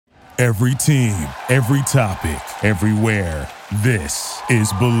Every team, every topic, everywhere. This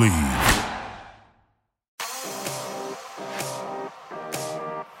is Believe.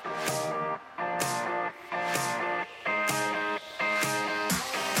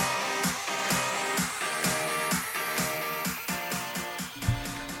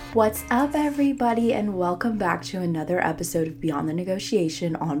 What's up, everybody, and welcome back to another episode of Beyond the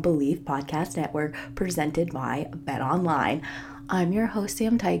Negotiation on Believe Podcast Network, presented by BetOnline. I'm your host,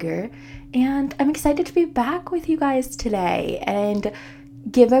 Sam Tiger, and I'm excited to be back with you guys today and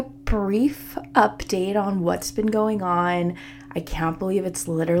give a brief update on what's been going on. I can't believe it's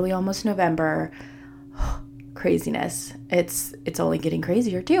literally almost November. Craziness. It's only getting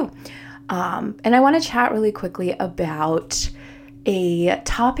crazier too. And I want to chat really quickly about a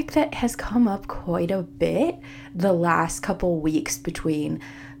topic that has come up quite a bit the last couple weeks between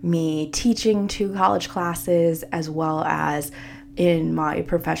me teaching 2 college classes as well as in my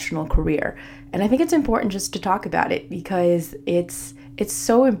professional career. And I think it's important just to talk about it because it's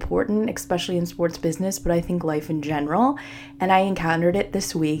so important, especially in sports business, but I think life in general. And I encountered it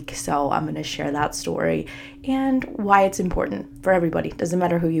this week, so I'm going to share that story and why it's important for everybody. Doesn't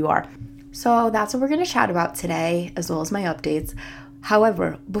matter who you are. So that's what we're going to chat about today, as well as my updates.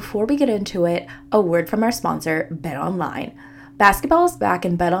 However, before we get into it, a word from our sponsor, BetOnline. Basketball is back,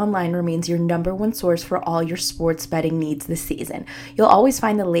 and BetOnline remains your number one source for all your sports betting needs this season. You'll always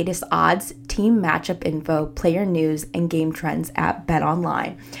find the latest odds, team matchup info, player news, and game trends at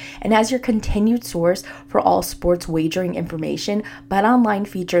BetOnline. And as your continued source for all sports wagering information, BetOnline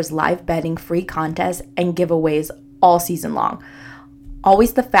features live betting, free contests, and giveaways all season long.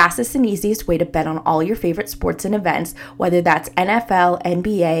 Always the fastest and easiest way to bet on all your favorite sports and events, whether that's NFL,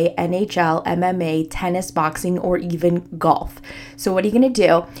 NBA, NHL, MMA, tennis, boxing, or even golf. So what are you going to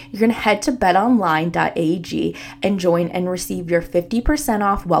do? You're going to head to betonline.ag and join and receive your 50%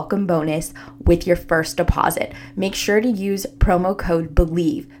 off welcome bonus with your first deposit. Make sure to use promo code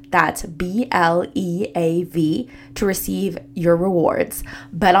BELIEVE. That's BLEAV to receive your rewards.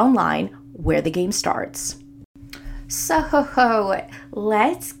 BetOnline, where the game starts. So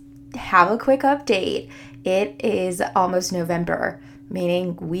let's have a quick update. It is almost November,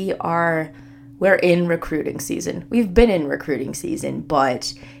 meaning we're in recruiting season. We've been in recruiting season,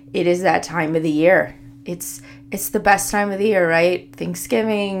 but it is that time of the year. It's the best time of the year, right?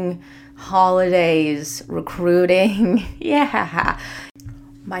 Thanksgiving, holidays, recruiting. Yeah.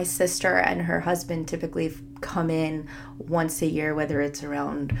 My sister and her husband typically come in once a year, whether it's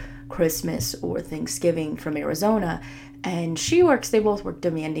around Christmas or Thanksgiving, from Arizona, and they both work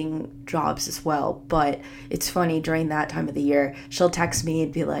demanding jobs as well. But it's funny, during that time of the year, she'll text me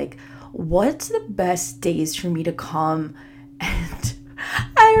and be like, what's the best days for me to come? And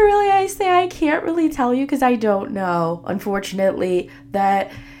I say I can't really tell you because I don't know, unfortunately. That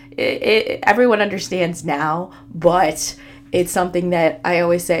everyone understands now, but it's something that I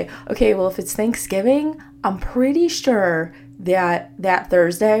always say, okay, well, if it's Thanksgiving, I'm pretty sure that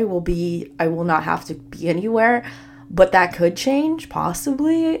Thursday I will not have to be anywhere, but that could change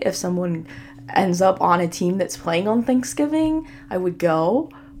possibly. If someone ends up on a team that's playing on Thanksgiving, I would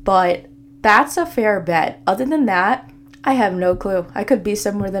go, but that's a fair bet. Other than that, I have no clue. I could be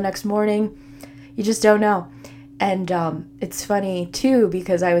somewhere the next morning. You just don't know. And it's funny too,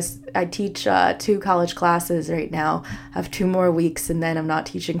 because I teach 2 college classes right now. I have 2 more weeks and then I'm not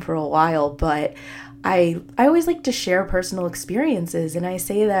teaching for a while, but I always like to share personal experiences. And I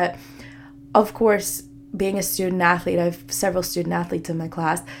say that, of course, being a student athlete, I have several student athletes in my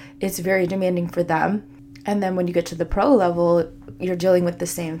class, it's very demanding for them. And then when you get to the pro level, you're dealing with the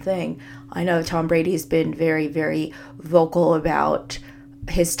same thing. I know Tom Brady's been very, very vocal about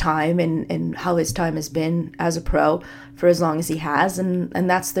his time and how his time has been as a pro for as long as he has, and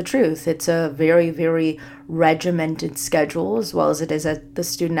that's the truth. It's a very, very regimented schedule, as well as it is at the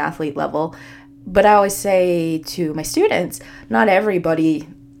student athlete level. But I always say to my students, not everybody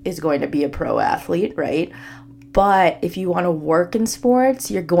is going to be a pro athlete, right? But if you want to work in sports,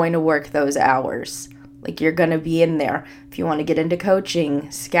 you're going to work those hours. Like, you're going to be in there. If you want to get into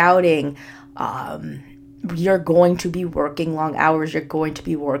coaching, scouting, you're going to be working long hours. You're going to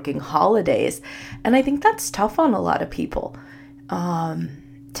be working holidays. And I think that's tough on a lot of people to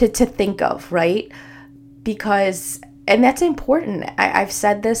think of, right? Because, and that's important. I've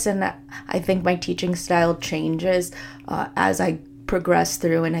said this, and I think my teaching style changes as I progress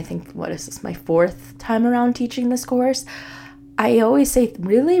through. And I think, what is this, my 4th time around teaching this course? I always say,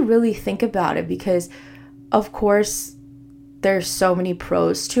 really, really think about it, because of course there's so many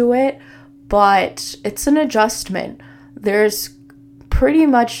pros to it, but it's an adjustment. There's pretty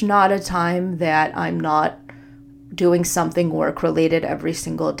much not a time that I'm not doing something work related every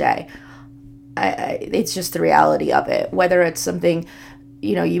single day. It's just the reality of it. Whether it's something,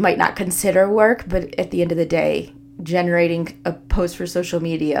 you might not consider work, but at the end of the day, generating a post for social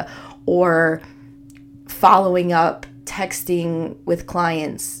media or following up, texting with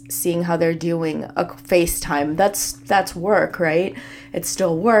clients, seeing how they're doing, a FaceTime, that's work, right? It's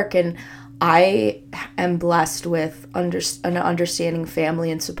still work. And I am blessed with an understanding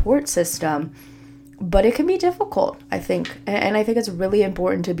family and support system, but it can be difficult, I think. And I think it's really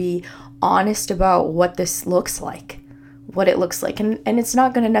important to be honest about what this looks like, what it looks like. And it's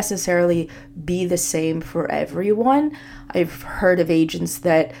not going to necessarily be the same for everyone. I've heard of agents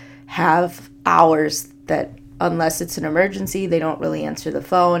that have hours that, unless it's an emergency, they don't really answer the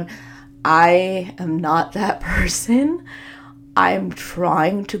phone. I am not that person. I'm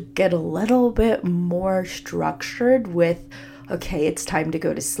trying to get a little bit more structured with, okay, it's time to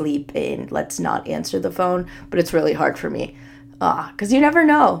go to sleep and let's not answer the phone, but it's really hard for me because you never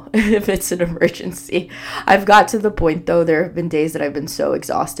know if it's an emergency. I've got to the point, though, there have been days that I've been so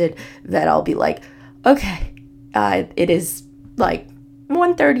exhausted that I'll be like, okay, it is like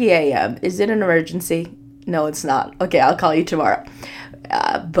 1:30 a.m. Is it an emergency? No, it's not. Okay, I'll call you tomorrow.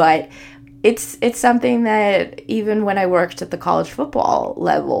 But it's something that even when I worked at the college football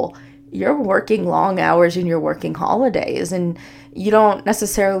level, you're working long hours and you're working holidays, and you don't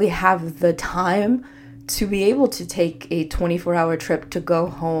necessarily have the time to be able to take a 24-hour trip to go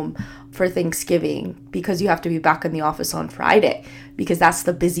home for Thanksgiving because you have to be back in the office on Friday because that's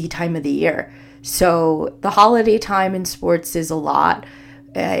the busy time of the year. So the holiday time in sports is a lot.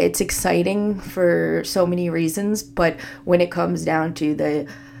 It's exciting for so many reasons, but when it comes down to the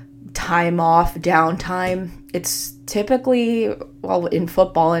time off, downtime, it's typically, well, in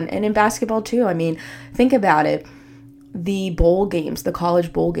football and in basketball too. I mean, think about it. The bowl games, the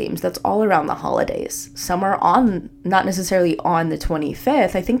college bowl games, that's all around the holidays. Some are on, not necessarily on the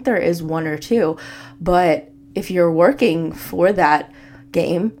 25th. I think there is one or two, but if you're working for that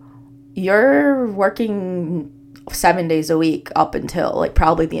game, you're working 7 days a week up until like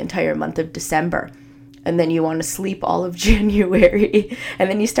probably the entire month of December. And then you want to sleep all of January. And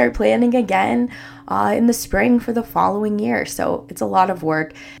then you start planning again in the spring for the following year. So it's a lot of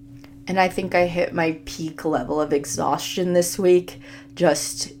work. And I think I hit my peak level of exhaustion this week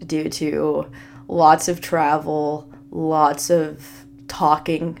just due to lots of travel, lots of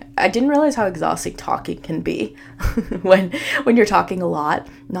talking. I didn't realize how exhausting talking can be when you're talking a lot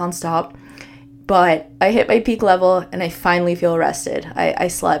nonstop. But I hit my peak level and I finally feel rested. I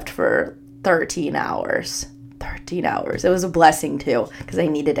slept for 13 hours. 13 hours. It was a blessing too because I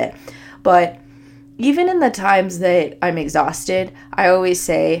needed it. But even in the times that I'm exhausted, I always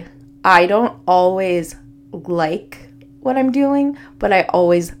say I don't always like what I'm doing, but I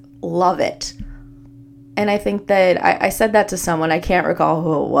always love it. And I think that I said that to someone. I can't recall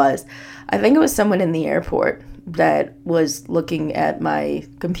who it was. I think it was someone in the airport that was looking at my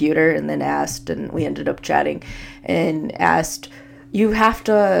computer and then asked, and we ended up chatting, and asked, you have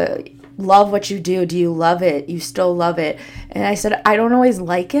to love what you do. Do you love it? You still love it? And I said, I don't always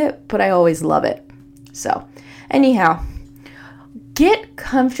like it, but I always love it. So anyhow, get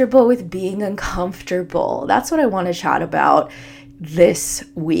comfortable with being uncomfortable. That's what I want to chat about this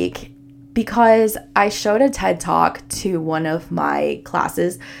week, because I showed a TED Talk to one of my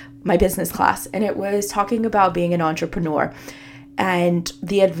classes, my business class, and it was talking about being an entrepreneur. And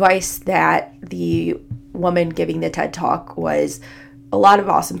the advice that the woman giving the TED Talk was a lot of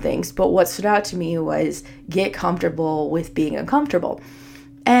awesome things, but what stood out to me was get comfortable with being uncomfortable.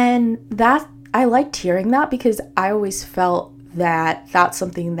 And that, I liked hearing that because I always felt that that's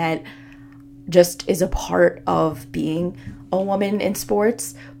something that just is a part of being a woman in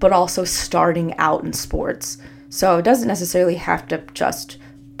sports, but also starting out in sports. So it doesn't necessarily have to just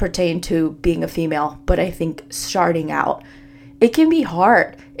pertain to being a female, but I think starting out, it can be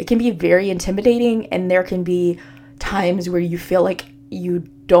hard. It can be very intimidating, and there can be times where you feel like you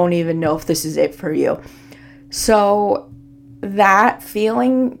don't even know if this is it for you. So that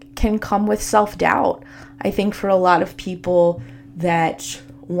feeling can come with self-doubt. I think for a lot of people that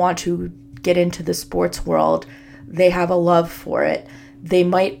want to get into the sports world, they have a love for it. They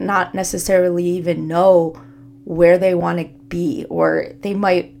might not necessarily even know where they want to be, or they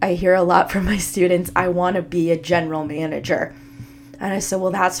might, I hear a lot from my students, I want to be a general manager. And I said,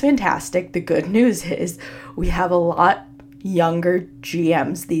 well, that's fantastic. The good news is we have a lot younger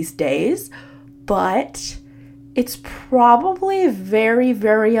GMs these days, but it's probably very,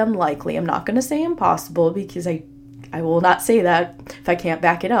 very unlikely. I'm not going to say impossible because I will not say that if I can't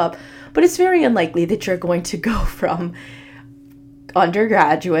back it up, but it's very unlikely that you're going to go from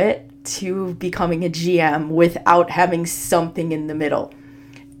undergraduate to becoming a GM without having something in the middle.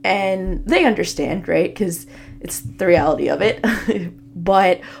 And they understand, right? Because it's the reality of it.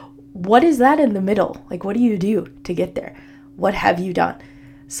 But what is that in the middle? Like, what do you do to get there? What have you done?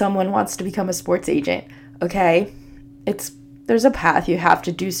 Someone wants to become a sports agent. Okay, there's a path. You have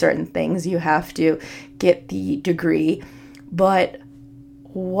to do certain things. You have to get the degree. But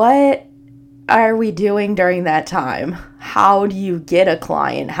what are we doing during that time? How do you get a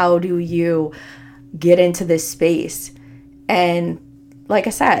client? How do you get into this space? And like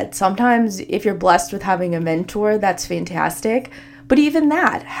I said, sometimes if you're blessed with having a mentor, that's fantastic. But even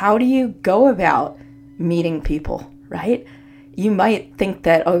that, how do you go about meeting people, right? You might think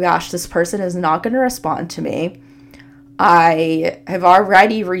that, oh gosh, this person is not going to respond to me. I have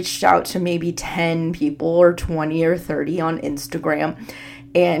already reached out to maybe 10 people or 20 or 30 on Instagram,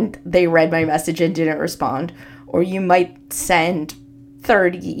 and they read my message and didn't respond. Or you might send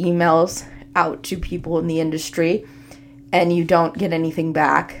 30 emails out to people in the industry and you don't get anything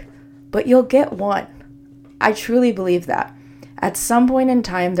back, but you'll get one. I truly believe that. At some point in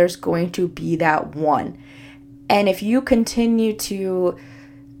time, there's going to be that one. And if you continue to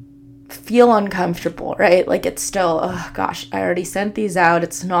feel uncomfortable, right? Like it's still, oh gosh, I already sent these out.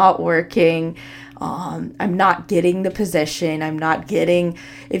 It's not working. I'm not getting the position.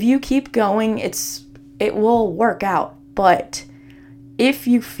 If you keep going, it will work out. But if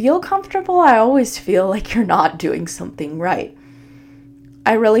you feel comfortable, I always feel like you're not doing something right.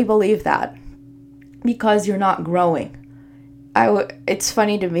 I really believe that because you're not growing. It's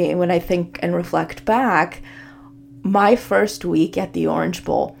funny to me when I think and reflect back, my first week at the Orange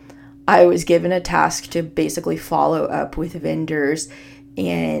Bowl, I was given a task to basically follow up with vendors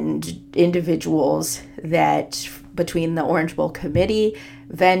and individuals that between the Orange Bowl committee,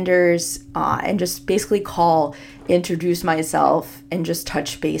 vendors, and just basically introduce myself and just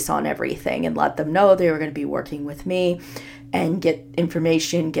touch base on everything and let them know they were going to be working with me and get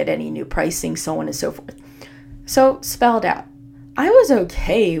information, get any new pricing, so on and so forth. So spelled out. I was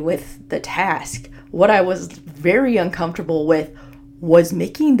okay with the task. What I was very uncomfortable with was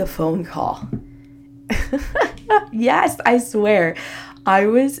making the phone call. Yes, I swear. I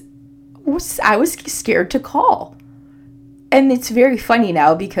was scared to call. And it's very funny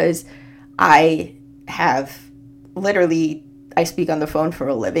now because I speak on the phone for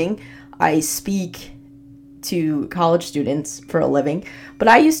a living. I speak to college students for a living. But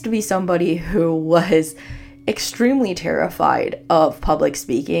I used to be somebody who was extremely terrified of public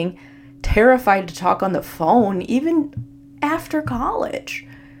speaking, terrified to talk on the phone, even after college.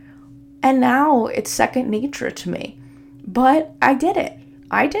 And now it's second nature to me. But I did it.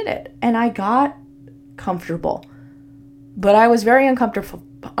 And I got comfortable. But I was very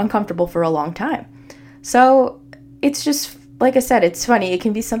uncomfortable for a long time. So it's just, like I said, it's funny. It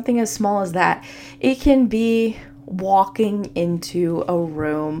can be something as small as that. It can be walking into a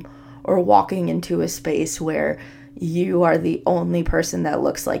room or walking into a space where you are the only person that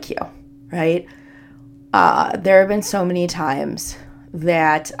looks like you, right? There have been so many times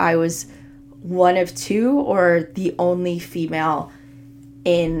that I was one of two or the only female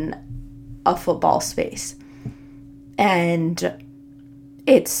in a football space. And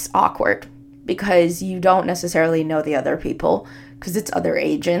it's awkward because you don't necessarily know the other people because it's other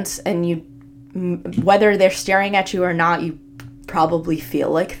agents, and whether they're staring at you or not, you probably feel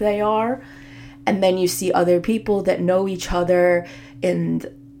like they are. And then you see other people that know each other, and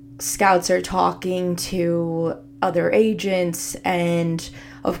scouts are talking to other agents, and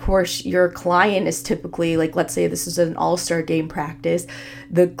of course your client is typically, like, let's say this is an all-star game practice,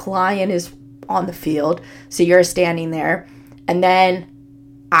 the client is on the field, so you're standing there. And then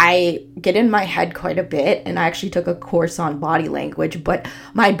I get in my head quite a bit, and I actually took a course on body language, but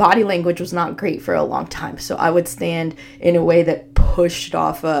my body language was not great for a long time. So I would stand in a way that pushed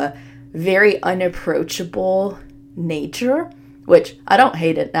off a very unapproachable nature, which I don't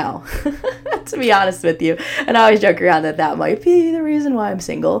hate it now, to be honest with you. And I always joke around that might be the reason why I'm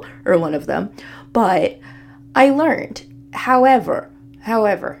single, or one of them. But I learned, however,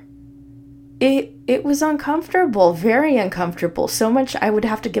 it was uncomfortable, very uncomfortable. So much I would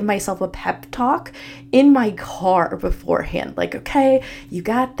have to give myself a pep talk in my car beforehand. Like, okay, you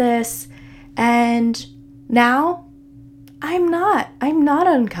got this. And now I'm not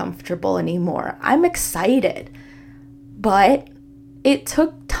uncomfortable anymore. I'm excited. But it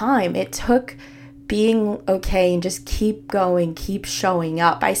took time. It took being okay and just keep going, keep showing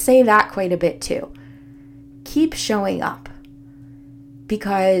up. I say that quite a bit too. Keep showing up,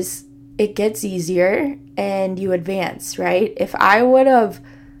 because it gets easier and you advance, right? If I would have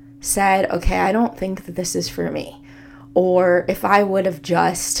said, okay, I don't think that this is for me, or if I would have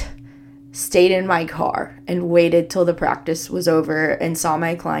just stayed in my car and waited till the practice was over and saw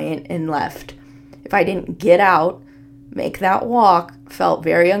my client and left, if I didn't get out, make that walk, felt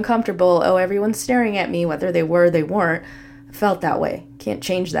very uncomfortable, oh, everyone's staring at me, whether they were or they weren't, felt that way. Can't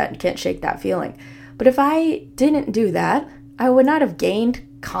change that, can't shake that feeling. But if I didn't do that, I would not have gained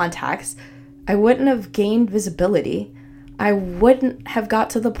contacts, I wouldn't have gained visibility, I wouldn't have got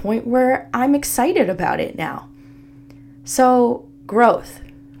to the point where I'm excited about it now. So growth,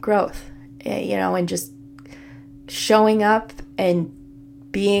 and just showing up and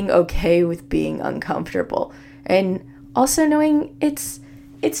being okay with being uncomfortable, and also knowing it's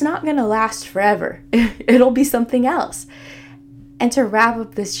not going to last forever. It'll be something else. And to wrap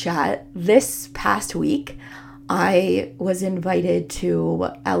up this chat, this past week, I was invited to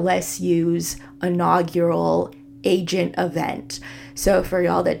LSU's inaugural agent event. So for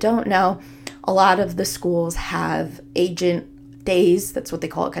y'all that don't know, a lot of the schools have agent days. That's what they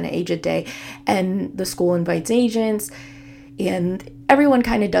call it, kind of agent day. And the school invites agents, and everyone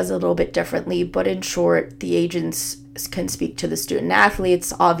kind of does it a little bit differently. But in short, the agents can speak to the student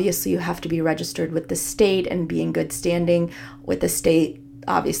athletes. Obviously, you have to be registered with the state and be in good standing with the state,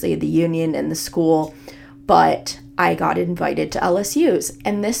 obviously the union and the school. But I got invited to LSU's,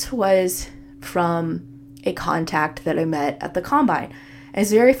 and this was from a contact that I met at the Combine. And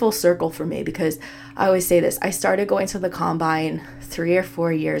it's very full circle for me, because I always say this, I started going to the Combine 3 or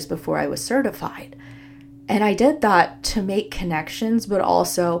 4 years before I was certified. And I did that to make connections, but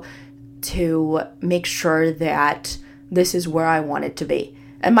also to make sure that this is where I wanted to be.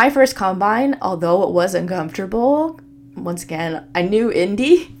 And my first Combine, although it was uncomfortable, once again, I knew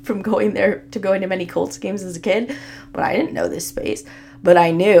Indy from going to many Colts games as a kid, but I didn't know this space. But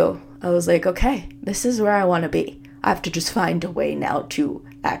I knew, I was like, okay, this is where I want to be. I have to just find a way now to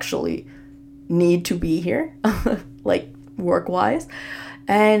actually need to be here, like work-wise.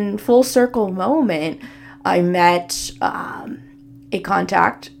 And full circle moment, I met a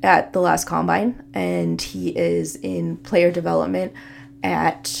contact at the last Combine, and he is in player development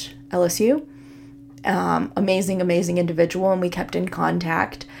at LSU. Amazing individual, and we kept in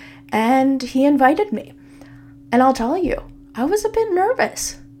contact, and he invited me. And I'll tell you, I was a bit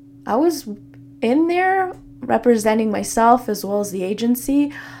nervous. I was in there representing myself as well as the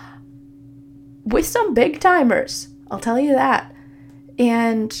agency with some big timers, I'll tell you that.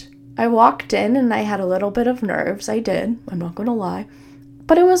 And I walked in and I had a little bit of nerves. I did, I'm not gonna lie,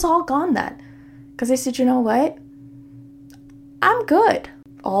 but it was all gone then, because I said, you know what, I'm good.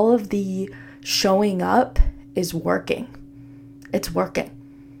 All of the showing up is working. It's working.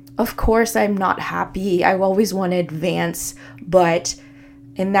 Of course, I'm not happy. I always want to advance, but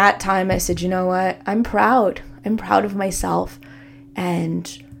in that time I said, you know what, I'm proud of myself.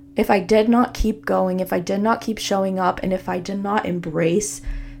 And if I did not keep going, if I did not keep showing up, and if I did not embrace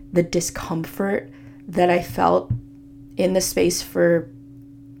the discomfort that I felt in the space for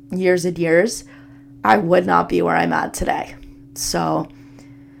years and years, I would not be where I'm at today. So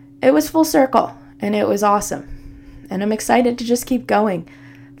it was full circle, and it was awesome. And I'm excited to just keep going.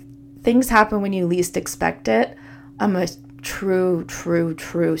 Things happen when you least expect it. I'm a true,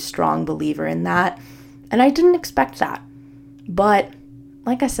 strong believer in that. And I didn't expect that. But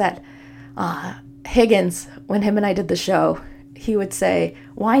like I said, Higgins, when him and I did the show, he would say,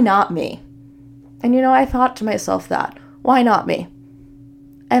 why not me? And I thought to myself that, why not me?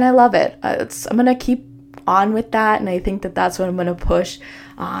 And I love it. I'm going to keep on with that. And I think that that's what I'm going to push.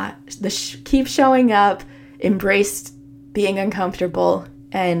 Keep showing up, embrace being uncomfortable,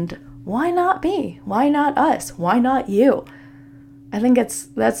 and why not me? Why not us? Why not you? I think that's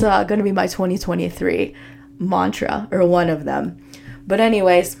going to be my 2023 mantra, or one of them. But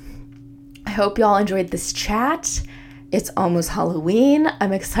anyways, I hope y'all enjoyed this chat. It's almost Halloween.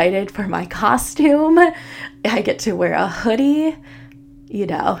 I'm excited for my costume. I get to wear a hoodie.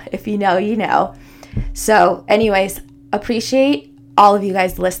 If you know, you know. So anyways, appreciate all of you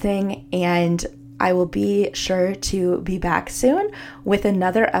guys listening, and I will be sure to be back soon with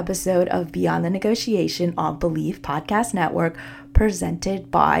another episode of Beyond the Negotiation on Believe Podcast Network,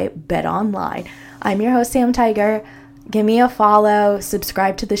 presented by BetOnline. I'm your host, Sam Tiger. Give me a follow,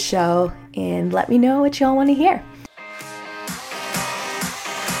 subscribe to the show, and let me know what y'all want to hear.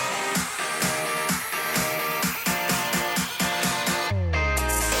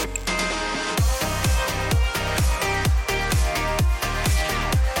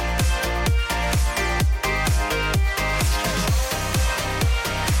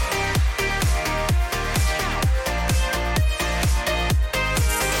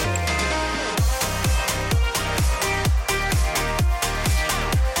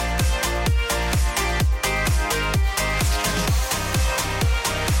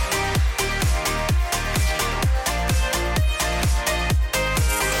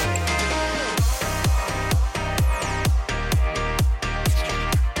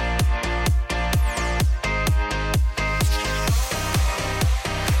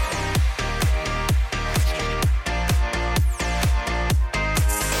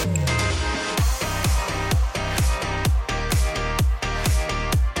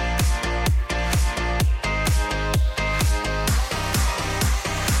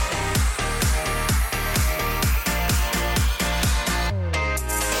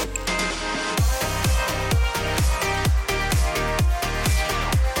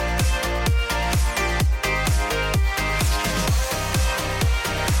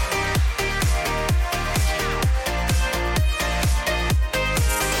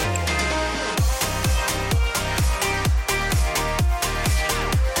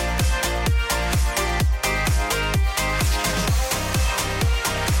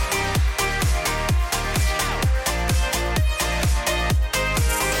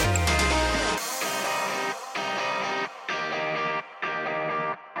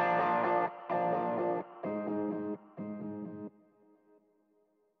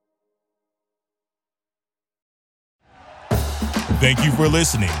 Thank you for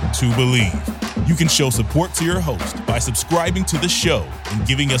listening to Believe. You can show support to your host by subscribing to the show and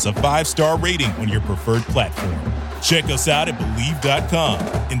giving us a 5-star rating on your preferred platform. Check us out at Believe.com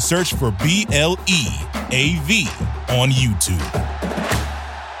and search for BLEAV on YouTube.